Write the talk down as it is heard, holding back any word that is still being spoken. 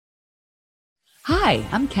Hi,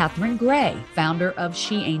 I'm Katherine Gray, founder of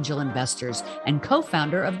She Angel Investors and co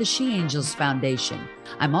founder of the She Angels Foundation.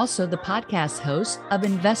 I'm also the podcast host of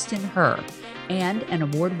Invest in Her and an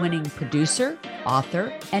award winning producer,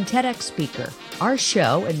 author, and TEDx speaker. Our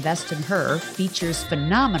show, Invest in Her, features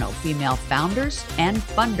phenomenal female founders and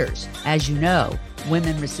funders. As you know,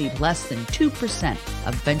 women receive less than 2%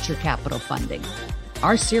 of venture capital funding.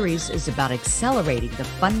 Our series is about accelerating the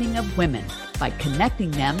funding of women by connecting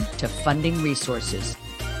them to funding resources.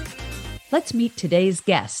 Let's meet today's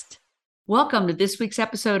guest. Welcome to this week's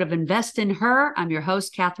episode of Invest in Her. I'm your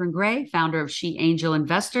host, Katherine Gray, founder of She Angel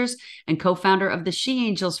Investors and co-founder of the She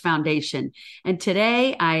Angels Foundation. And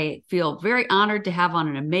today I feel very honored to have on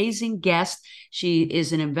an amazing guest. She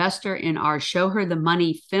is an investor in our Show Her the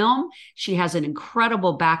Money film. She has an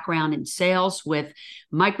incredible background in sales with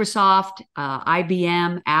Microsoft,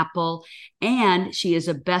 IBM, Apple, and she is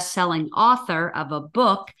a best-selling author of a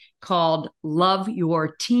book called Love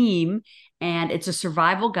Your Team. And it's a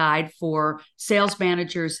survival guide for sales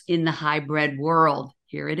managers in the hybrid world.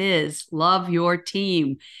 Here it is, Love Your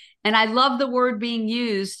Team. And I love the word being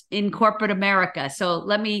used in corporate America. So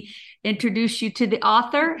let me introduce you to the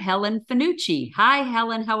author, Helen Fanucci. Hi,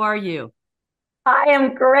 Helen. How are you? I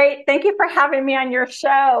am great. Thank you for having me on your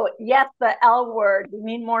show. Yes, the L word. We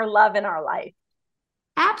need more love in our life.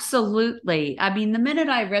 Absolutely. I mean, the minute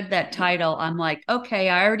I read that title, I'm like, okay,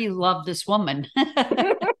 I already love this woman.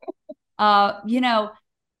 You know,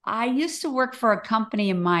 I used to work for a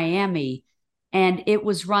company in Miami and it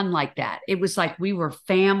was run like that. It was like we were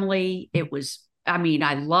family.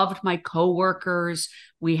 I loved my coworkers.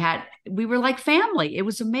 We were like family. It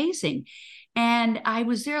was amazing. And I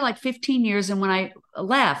was there like 15 years. And when I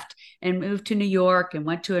left and moved to New York and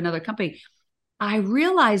went to another company, I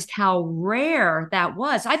realized how rare that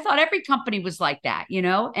was. I thought every company was like that,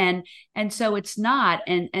 and so it's not.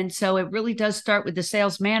 And so it really does start with the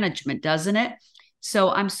sales management, doesn't it? So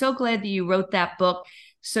I'm so glad that you wrote that book.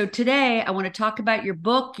 So today I want to talk about your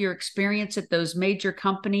book, your experience at those major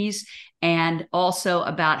companies, and also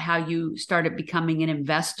about how you started becoming an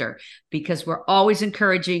investor, because we're always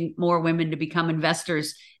encouraging more women to become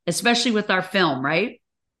investors, especially with our film, right?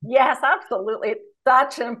 Yes, absolutely. It's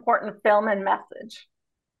such an important film and message.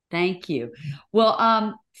 Thank you.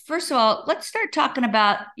 Well, first of all, let's start talking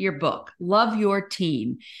about your book, Love Your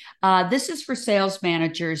Team. This is for sales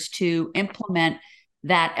managers to implement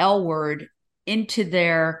that L word into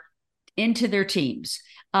their teams.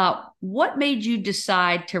 What made you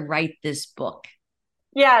decide to write this book?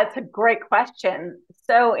 Yeah, it's a great question.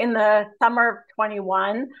 So in the summer of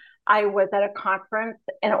 21, I was at a conference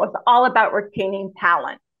and it was all about retaining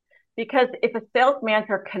talent. Because if a sales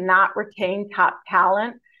manager cannot retain top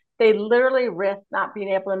talent, they literally risk not being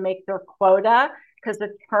able to make their quota because the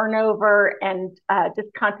turnover and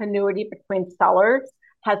discontinuity between sellers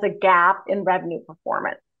has a gap in revenue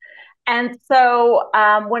performance. And so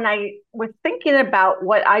when I was thinking about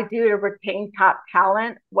what I do to retain top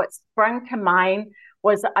talent, what sprung to mind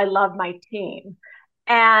was I love my team.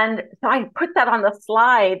 And so I put that on the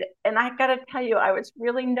slide. And I got to tell you, I was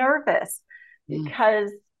really nervous Yeah.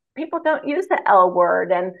 because people don't use the L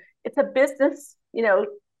word. And it's a business,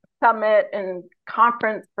 summit and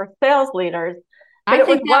conference for sales leaders. But I it was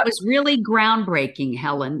think that what was really groundbreaking,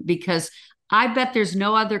 Helen, because I bet there's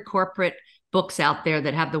no other corporate books out there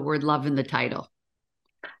that have the word love in the title.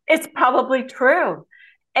 it's probably true.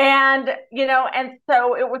 And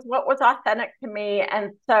so it was what was authentic to me.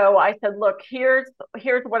 And so I said, look, here's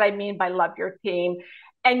what I mean by love your team.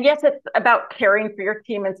 And yes, it's about caring for your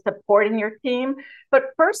team and supporting your team.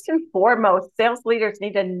 But first and foremost, sales leaders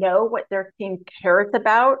need to know what their team cares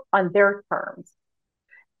about on their terms.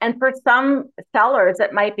 And for some sellers,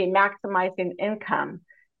 it might be maximizing income.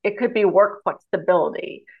 It could be work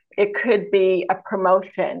flexibility. It could be a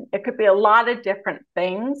promotion. It could be a lot of different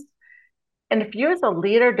things. And if you as a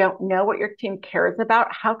leader don't know what your team cares about,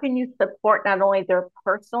 how can you support not only their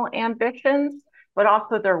personal ambitions, but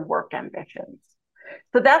also their work ambitions?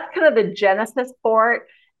 So that's kind of the genesis for it.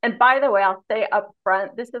 And by the way, I'll say up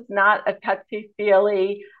front, this is not a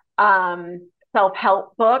touchy-feely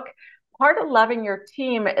self-help book. Part of loving your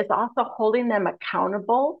team is also holding them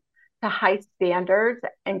accountable to high standards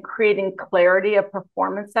and creating clarity of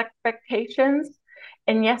performance expectations.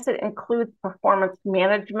 And yes, it includes performance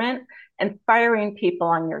management and firing people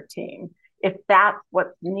on your team if that's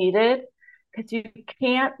what's needed, because you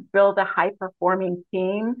can't build a high performing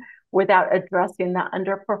team without addressing the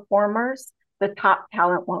underperformers. The top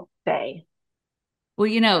talent won't stay. Well,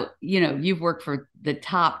 you've worked for the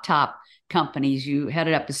top companies. You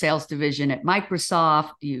headed up the sales division at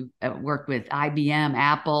Microsoft. You worked with IBM,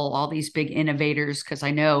 Apple, all these big innovators. Because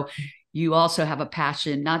I know you also have a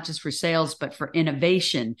passion, not just for sales, but for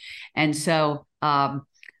innovation. And so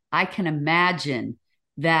I can imagine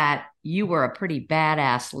that you were a pretty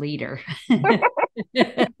badass leader.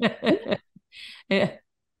 Okay.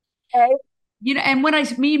 And what I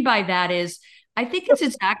mean by that is, I think it's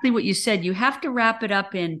exactly what you said. You have to wrap it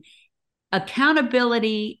up in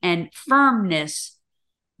accountability and firmness.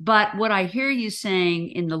 But what I hear you saying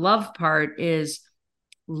in the love part is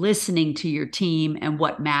listening to your team and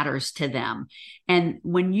what matters to them. And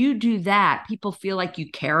when you do that, people feel like you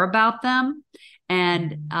care about them,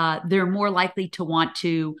 and they're more likely to want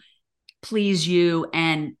to please you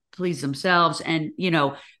and please themselves, and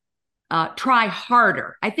try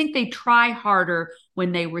harder. I think they try harder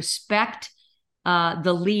when they respect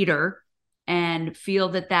the leader and feel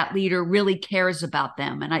that that leader really cares about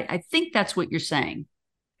them. And I think that's what you're saying.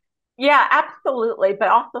 Yeah, absolutely. But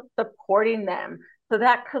also supporting them. So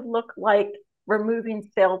that could look like removing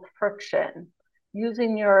sales friction,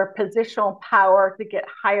 using your positional power to get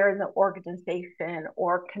higher in the organization,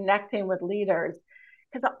 or connecting with leaders.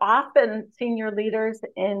 Because often senior leaders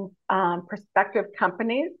in prospective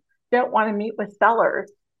companies don't want to meet with sellers,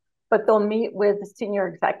 but they'll meet with senior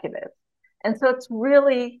executives. And so it's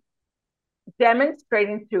really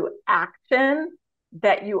demonstrating through action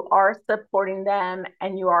that you are supporting them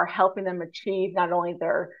and you are helping them achieve not only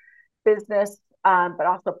their business, but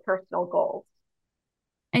also personal goals.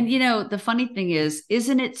 And the funny thing is,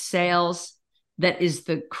 isn't it sales that is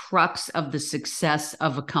the crux of the success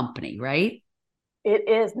of a company, right? It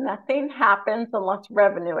is. Nothing happens unless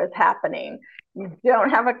revenue is happening. You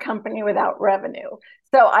don't have a company without revenue.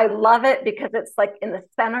 So I love it because it's like in the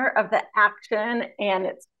center of the action, and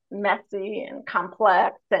it's messy and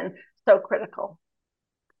complex and so critical.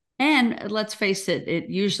 And let's face it, it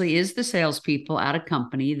usually is the salespeople at a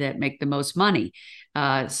company that make the most money.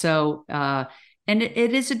 And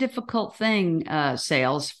it is a difficult thing,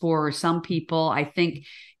 sales, for some people. I think,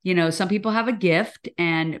 some people have a gift,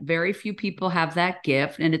 and very few people have that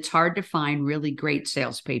gift. And it's hard to find really great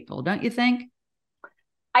salespeople, don't you think?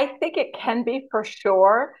 I think it can be, for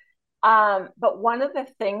sure. But one of the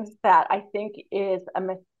things that I think is a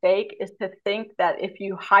mistake is to think that if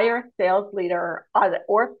you hire a sales leader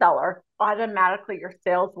or seller, automatically your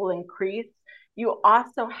sales will increase. You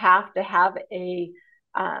also have to have a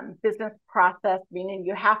business process, meaning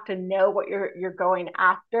you have to know what you're going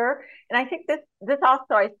after. And I think this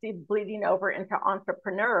also I see bleeding over into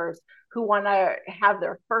entrepreneurs who want to have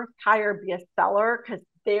their first hire be a seller, because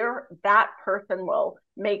that person will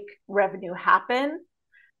make revenue happen.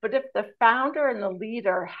 But if the founder and the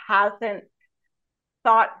leader hasn't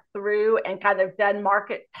thought through and kind of done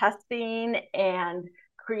market testing and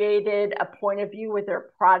created a point of view with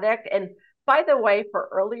their product, and by the way, for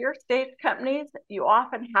earlier stage companies, you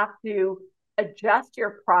often have to adjust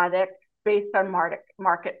your product based on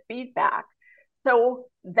market feedback. So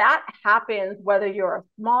that happens whether you're a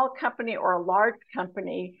small company or a large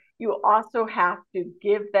company. You also have to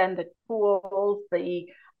give them the tools, the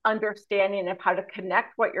understanding of how to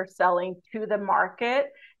connect what you're selling to the market.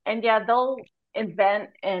 And yeah, they'll invent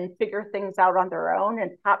and figure things out on their own,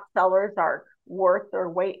 and top sellers are worth their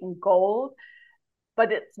weight in gold.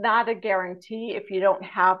 But it's not a guarantee if you don't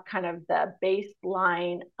have kind of the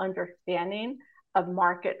baseline understanding of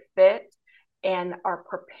market fit and are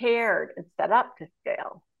prepared and set up to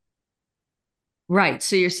scale. Right.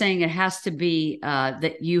 So you're saying it has to be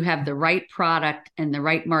that you have the right product and the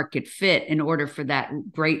right market fit in order for that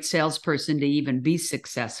great salesperson to even be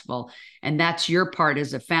successful. And that's your part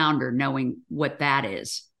as a founder, knowing what that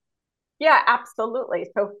is. Yeah, absolutely.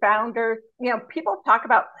 So founders, people talk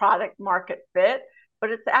about product market fit, but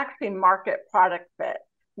it's actually market product fit,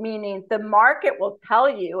 meaning the market will tell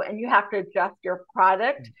you and you have to adjust your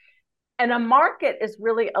product. And a market is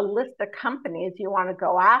really a list of companies you want to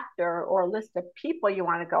go after, or a list of people you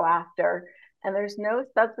want to go after. And there's no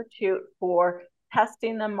substitute for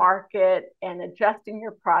testing the market and adjusting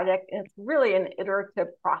your product. And it's really an iterative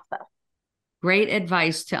process. Great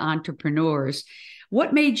advice to entrepreneurs.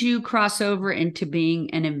 What made you cross over into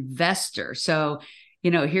being an investor? So,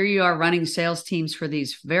 here you are running sales teams for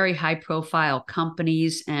these very high profile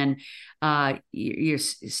companies, and you're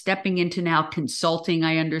stepping into now consulting,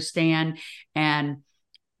 I understand. And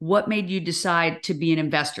what made you decide to be an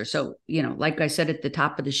investor? So, like I said at the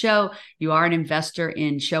top of the show, you are an investor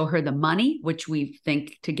in Show Her the Money, which we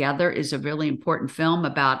think together is a really important film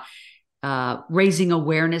about raising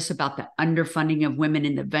awareness about the underfunding of women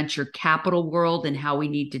in the venture capital world, and how we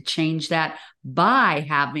need to change that by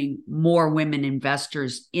having more women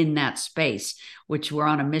investors in that space, which we're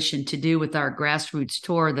on a mission to do with our grassroots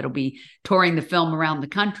tour that'll be touring the film around the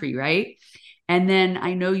country, right? And then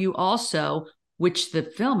I know you also, which the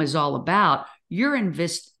film is all about, you're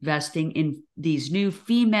investing in these new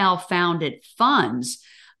female founded funds.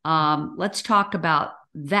 Let's talk about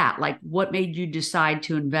that. Like, what made you decide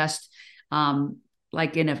to invest,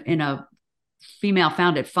 like in a female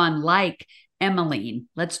founded fund like Emmeline?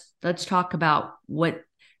 Let's talk about what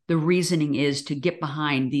the reasoning is to get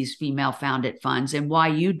behind these female founded funds and why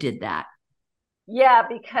you did that. Yeah,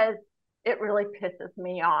 because it really pisses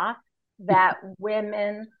me off that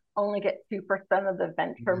women only get 2% of the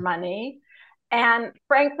venture money. And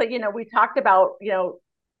frankly, we talked about,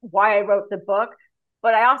 why I wrote the book,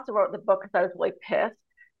 but I also wrote the book because I was really pissed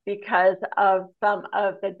because of some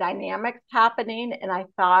of the dynamics happening. And I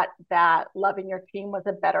thought that loving your team was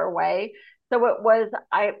a better way. So it was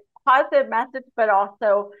a positive message, but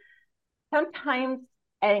also sometimes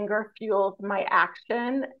anger fuels my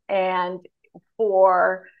action. And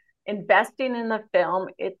for investing in the film,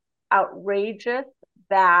 it's outrageous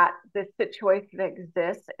that this situation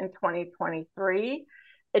exists in 2023.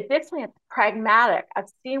 Additionally, it's pragmatic. I've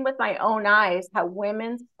seen with my own eyes how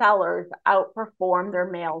women sellers outperform their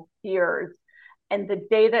male peers, and the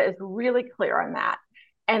data is really clear on that.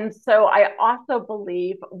 And so I also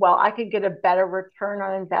believe, well, I could get a better return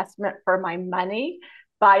on investment for my money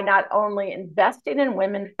by not only investing in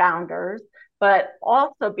women founders, but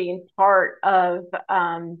also being part of,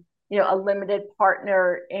 a limited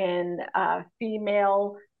partner in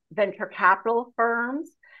female venture capital firms.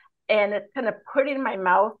 And it's kind of putting my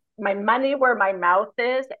money where my mouth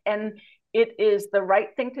is. And it is the right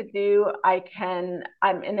thing to do.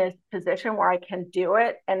 I'm in a position where I can do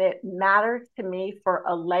it. And it matters to me for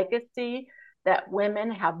a legacy that women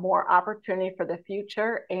have more opportunity for the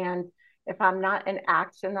future. And if I'm not in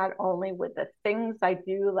action, not only with the things I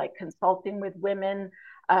do, like consulting with women,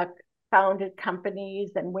 founded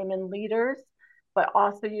companies and women leaders, but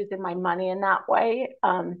also using my money in that way.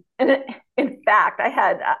 In fact, I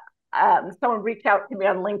had someone reach out to me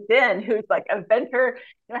on LinkedIn who's like a venture,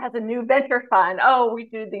 has a new venture fund. Oh, we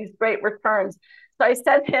do these great returns. So I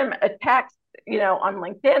sent him a text, on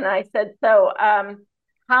LinkedIn, and I said, so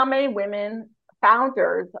how many women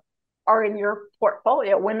founders are in your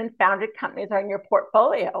portfolio? Women founded companies are in your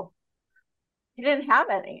portfolio? He didn't have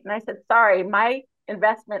any. And I said, sorry, my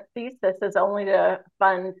investment thesis is only to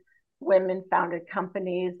fund women founded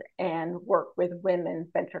companies and work with women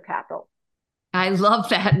venture capital. I love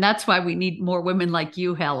that. And that's why we need more women like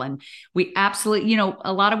you, Helen. We absolutely,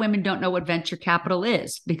 a lot of women don't know what venture capital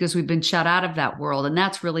is because we've been shut out of that world. And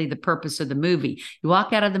that's really the purpose of the movie. You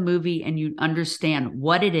walk out of the movie and you understand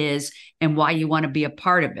what it is and why you want to be a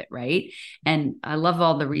part of it, right? And I love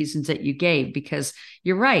all the reasons that you gave, because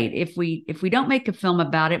you're right. If we don't make a film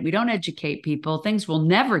about it, we don't educate people, things will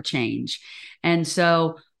never change. And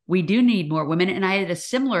so we do need more women. And I had a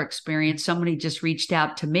similar experience. Somebody just reached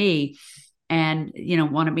out to me and,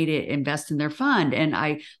 wanted me to invest in their fund. And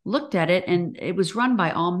I looked at it and it was run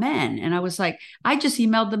by all men. And I was like, I just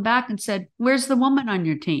emailed them back and said, where's the woman on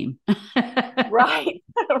your team? Right.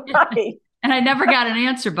 Right. And I never got an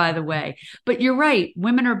answer, by the way. But you're right.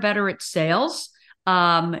 Women are better at sales.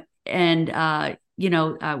 I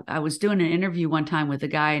was doing an interview one time with a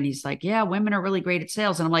guy and he's like, yeah, women are really great at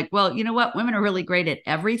sales. And I'm like, well, you know what? Women are really great at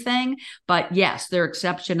everything, but yes, they're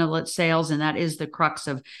exceptional at sales. And that is the crux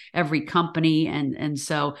of every company. And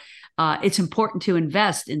so it's important to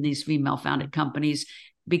invest in these female founded companies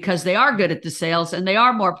because they are good at the sales and they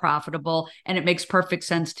are more profitable, and it makes perfect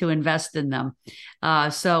sense to invest in them.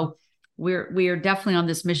 So we are definitely on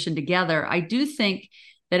this mission together. I do think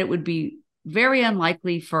that it would be very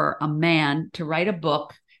unlikely for a man to write a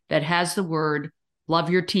book that has the word love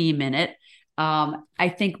your team in it. I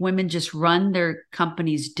think women just run their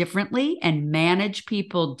companies differently and manage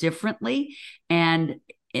people differently. And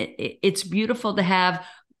it's beautiful to have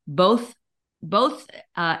both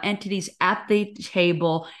entities at the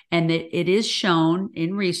table. And it is shown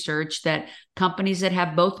in research that companies that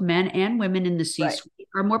have both men and women in the C-suite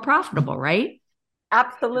are more profitable, right?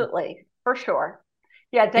 Absolutely, for sure.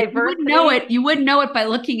 Yeah, diversity. You wouldn't know it. You wouldn't know it by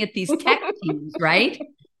looking at these tech teams, right?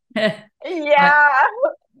 Yeah,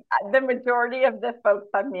 the majority of the folks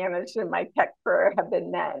I've managed in my tech career have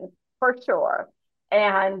been men, for sure.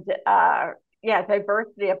 And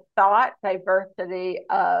diversity of thought, diversity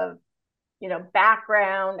of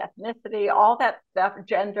background, ethnicity, all that stuff,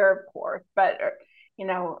 gender, of course. But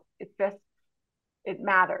it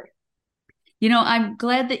matters. I'm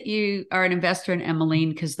glad that you are an investor in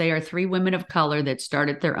Emmeline, because they are three women of color that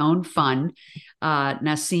started their own fund,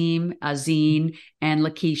 Nasim, Azine, and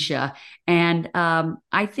Lakeisha. And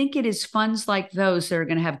I think it is funds like those that are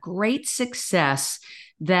going to have great success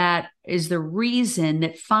that is the reason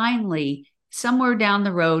that finally somewhere down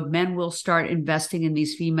the road, men will start investing in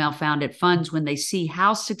these female founded funds when they see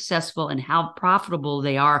how successful and how profitable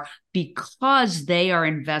they are because they are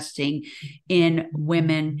investing in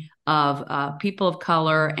women of people of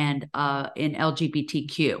color and in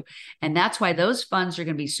LGBTQ. And that's why those funds are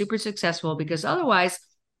going to be super successful, because otherwise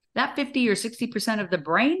that 50 or 60% of the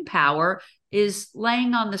brain power is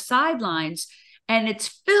laying on the sidelines, and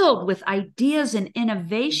it's filled with ideas and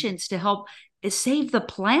innovations to help save the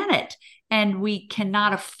planet. And we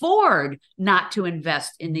cannot afford not to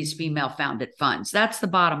invest in these female founded funds. That's the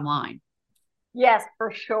bottom line. Yes,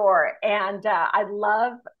 for sure. And I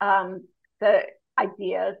love the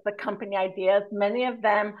ideas, the company ideas. Many of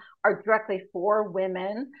them are directly for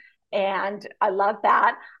women. And I love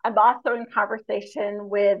that. I'm also in conversation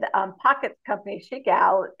with Pockets company,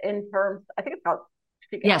 Shigal, in terms, I think it's called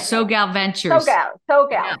Shigal. Yeah, SoGal Ventures. SoGal,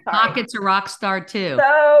 yeah, sorry. Pockets a rock star too.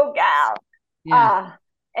 SoGal. Yeah.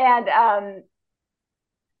 And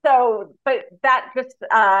so, but that just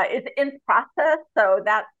is in process. So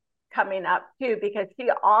that's coming up too, because she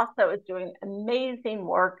also is doing amazing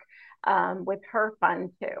work with her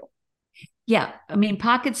fund too. Yeah, I mean,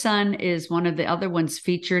 Pocket Sun is one of the other ones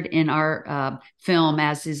featured in our film,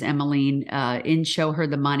 as is Emmeline in Show Her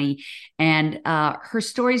the Money. And her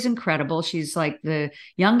story is incredible. She's like the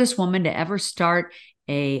youngest woman to ever start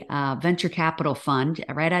a venture capital fund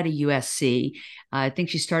right out of USC. I think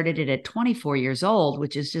she started it at 24 years old,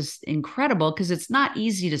 which is just incredible because it's not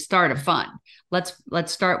easy to start a fund. Let's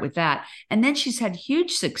start with that. And then she's had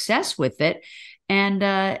huge success with it. And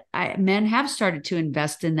men have started to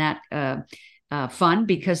invest in that fund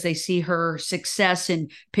because they see her success in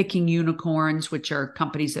picking unicorns, which are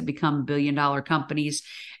companies that become billion-dollar companies.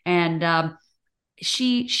 And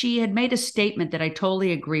she had made a statement that I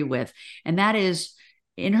totally agree with, and that is,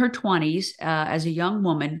 in her 20s, as a young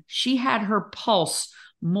woman, she had her pulse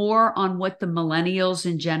more on what the millennials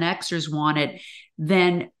and Gen Xers wanted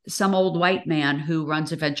than some old white man who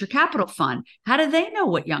runs a venture capital fund. How do they know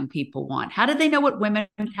what young people want? How do they know what women,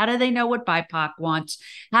 how do they know what BIPOC wants?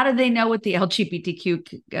 How do they know what the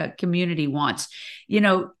LGBTQ community wants?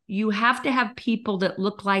 You have to have people that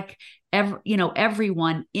look like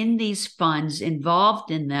everyone in these funds,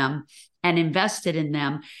 involved in them and invested in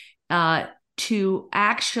them, to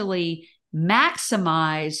actually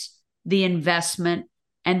maximize the investment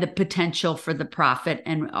and the potential for the profit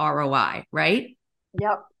and ROI, right?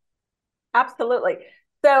 Yep, absolutely.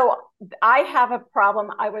 So I have a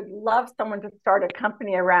problem I would love someone to start a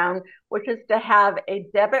company around, which is to have a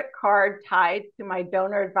debit card tied to my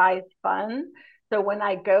donor advised fund. So when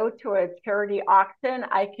I go to a charity auction,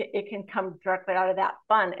 it can come directly out of that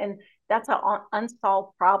fund. And that's an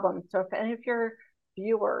unsolved problem. So if any of your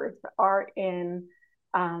viewers are in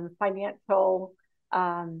financial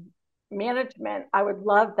management, I would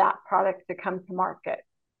love that product to come to market.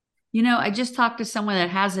 I just talked to someone that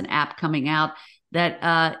has an app coming out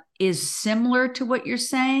that is similar to what you're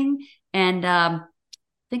saying. And I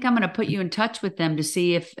think I'm going to put you in touch with them to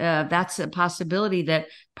see if that's a possibility, that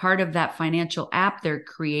part of that financial app they're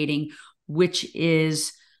creating, which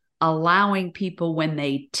is allowing people, when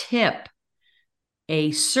they tip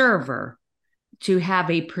a server, to have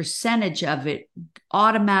a percentage of it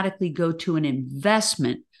automatically go to an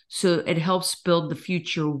investment. So it helps build the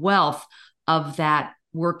future wealth of that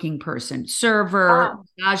working person, server,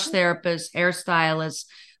 massage therapist, hairstylist,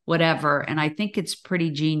 whatever. And I think it's pretty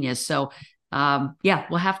genius. So yeah,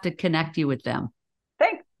 we'll have to connect you with them.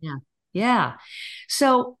 Thanks. Yeah. Yeah.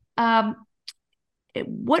 So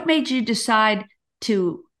what made you decide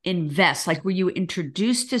to invest? Like, were you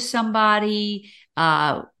introduced to somebody?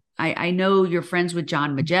 I know you're friends with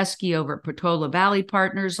John Majeski over at Portola Valley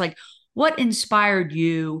Partners. Like, what inspired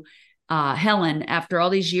you, Helen, after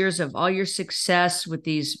all these years of all your success with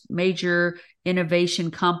these major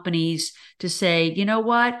innovation companies, to say, you know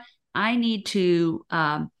what, I need to,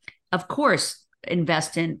 of course,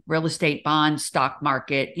 invest in real estate, bonds, stock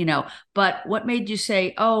market, but what made you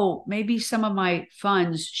say, oh, maybe some of my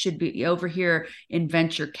funds should be over here in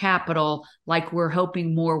venture capital, like we're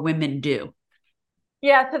hoping more women do?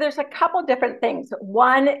 Yeah, so there's a couple different things.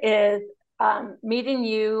 One is meeting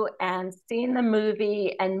you and seeing the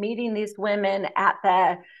movie and meeting these women at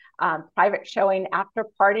the private showing after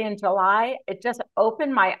party in July. It just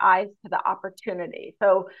opened my eyes to the opportunity.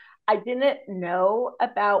 So I didn't know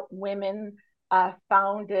about women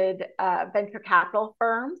founded venture capital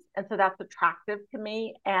firms. And so that's attractive to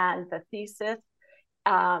me. And the thesis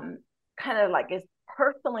kind of like is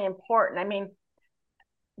personally important. I mean,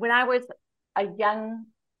 when I was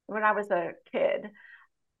when I was a kid,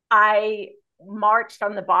 I marched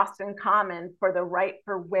on the Boston Common for the right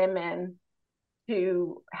for women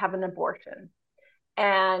to have an abortion.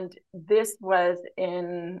 And this was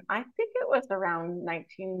in, I think it was around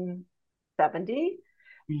 1970.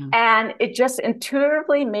 Yeah. And it just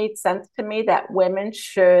intuitively made sense to me that women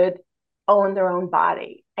should own their own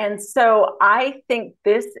body. And so I think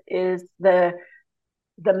this is the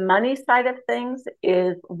money side of things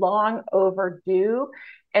is long overdue.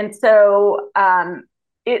 And so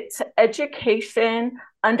it's education,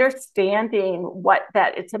 understanding what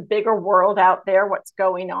that it's a bigger world out there, what's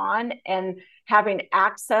going on, and having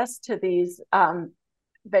access to these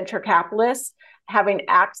venture capitalists, having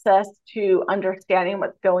access to understanding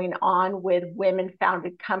what's going on with women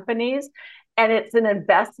founded companies. And it's an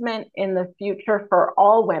investment in the future for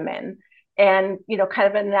all women. And, kind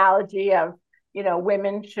of an analogy of,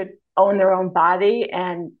 women should own their own body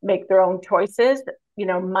and make their own choices.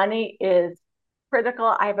 Money is critical.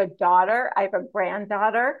 I have a daughter, I have a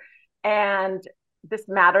granddaughter, and this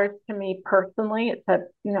matters to me personally.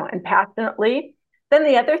 And passionately. Then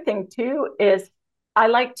the other thing too is I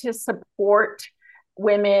like to support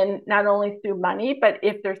women not only through money, but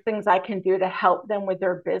if there's things I can do to help them with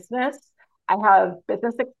their business. I have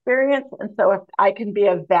business experience, and so if I can be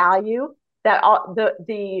of value, that all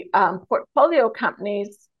the portfolio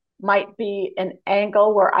companies might be an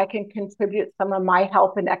angle where I can contribute some of my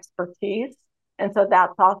help and expertise. And so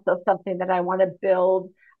that's also something that I want to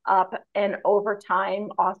build up, and over time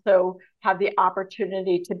also have the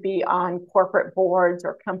opportunity to be on corporate boards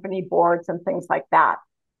or company boards and things like that.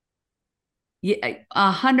 Yeah,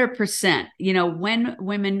 100%. When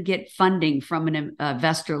women get funding from an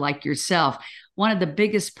investor like yourself, one of the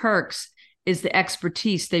biggest perks is the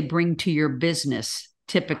expertise they bring to your business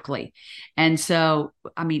typically. And so,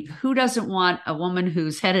 I mean, who doesn't want a woman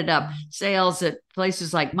who's headed up sales at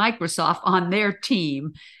places like Microsoft on their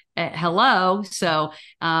team? Hello. So,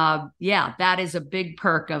 yeah, that is a big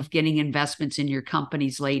perk of getting investments in your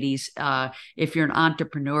companies, ladies. If you're an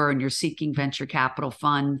entrepreneur and you're seeking venture capital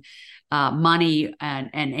fund money and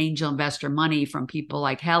angel investor money from people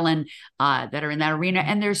like Helen that are in that arena.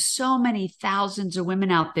 And there's so many thousands of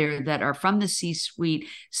women out there that are from the C-suite,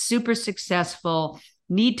 super successful,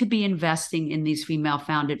 need to be investing in these female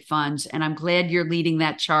founded funds. And I'm glad you're leading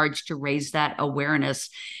that charge to raise that awareness.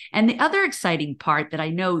 And the other exciting part that I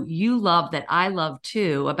know you love, that I love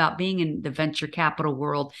too, about being in the venture capital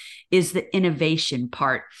world is the innovation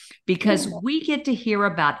part, because we get to hear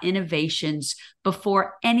about innovations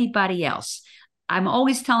before anybody else. I'm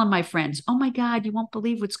always telling my friends, oh my God, you won't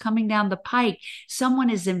believe what's coming down the pike. Someone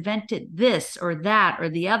has invented this or that or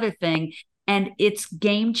the other thing. And it's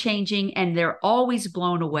game changing, and they're always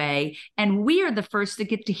blown away. And we are the first to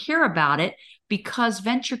get to hear about it because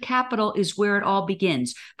venture capital is where it all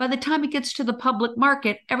begins. By the time it gets to the public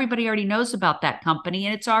market, everybody already knows about that company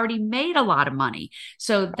and it's already made a lot of money.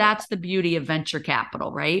 So that's the beauty of venture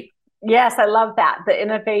capital, right? Yes, I love that. The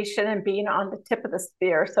innovation and being on the tip of the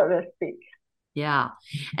spear, so to speak. Yeah.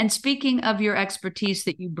 And speaking of your expertise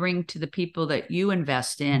that you bring to the people that you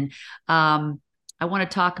invest in, I want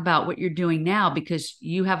to talk about what you're doing now, because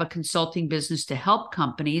you have a consulting business to help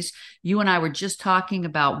companies. You and I were just talking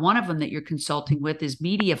about one of them that you're consulting with is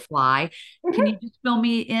MediaFly. Can you just fill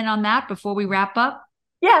me in on that before we wrap up?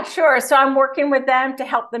 Yeah, sure. So I'm working with them to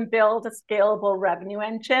help them build a scalable revenue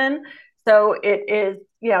engine. So it is,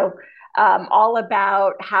 all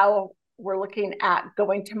about how we're looking at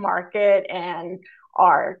going to market and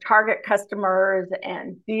our target customers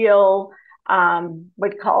and deal, what we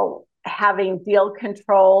call having deal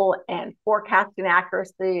control and forecasting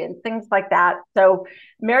accuracy and things like that. So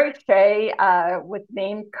Mary Shea was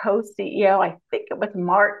named co-CEO, I think it was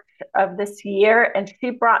March of this year. And she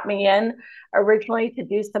brought me in originally to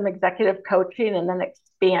do some executive coaching and then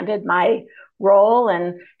expanded my role.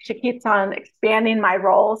 And she keeps on expanding my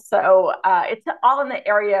role. So it's all in the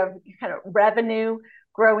area of kind of revenue,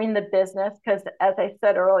 growing the business. Because as I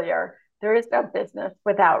said earlier, there is no business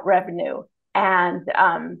without revenue. And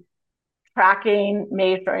tracking,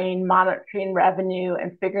 measuring, monitoring revenue,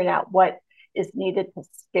 and figuring out what is needed to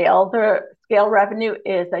scale revenue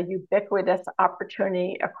is a ubiquitous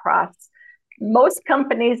opportunity across most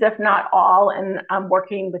companies, if not all. And I'm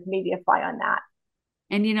working with MediaFly on that.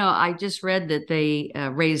 And, I just read that they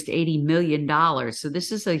raised $80 million. So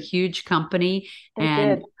this is a huge company,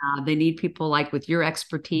 and they need people like with your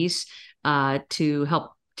expertise to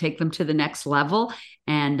help take them to the next level.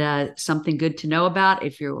 And something good to know about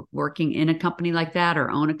if you're working in a company like that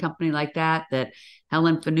or own a company like that, that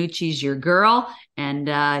Helen Fanucci's your girl and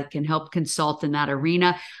can help consult in that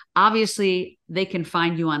arena. Obviously, they can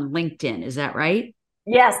find you on LinkedIn. Is that right?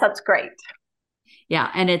 Yes, that's great. Yeah.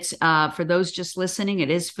 And it's for those just listening, it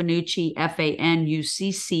is Fanucci,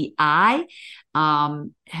 Fanucci.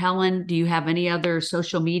 Helen, do you have any other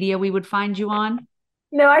social media we would find you on?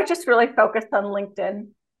 No, I just really focused on LinkedIn.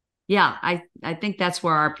 Yeah, I think that's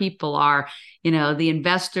where our people are, the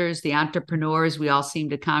investors, the entrepreneurs, we all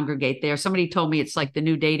seem to congregate there. Somebody told me it's like the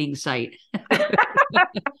new dating site.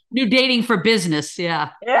 New dating for business.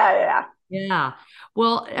 Yeah. Yeah, yeah. Yeah.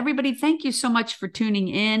 Well, everybody, thank you so much for tuning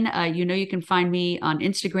in. You can find me on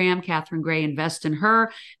Instagram, Catherine Gray Invest in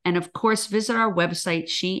Her. And of course, visit our website,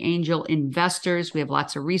 She Angel Investors. We have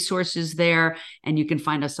lots of resources there, and you can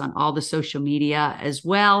find us on all the social media as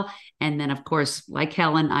well. And then, of course, like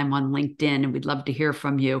Helen, I'm on LinkedIn, and we'd love to hear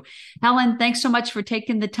from you. Helen, thanks so much for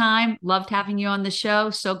taking the time. Loved having you on the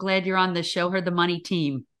show. So glad you're on the Show Her the Money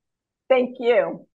team. Thank you.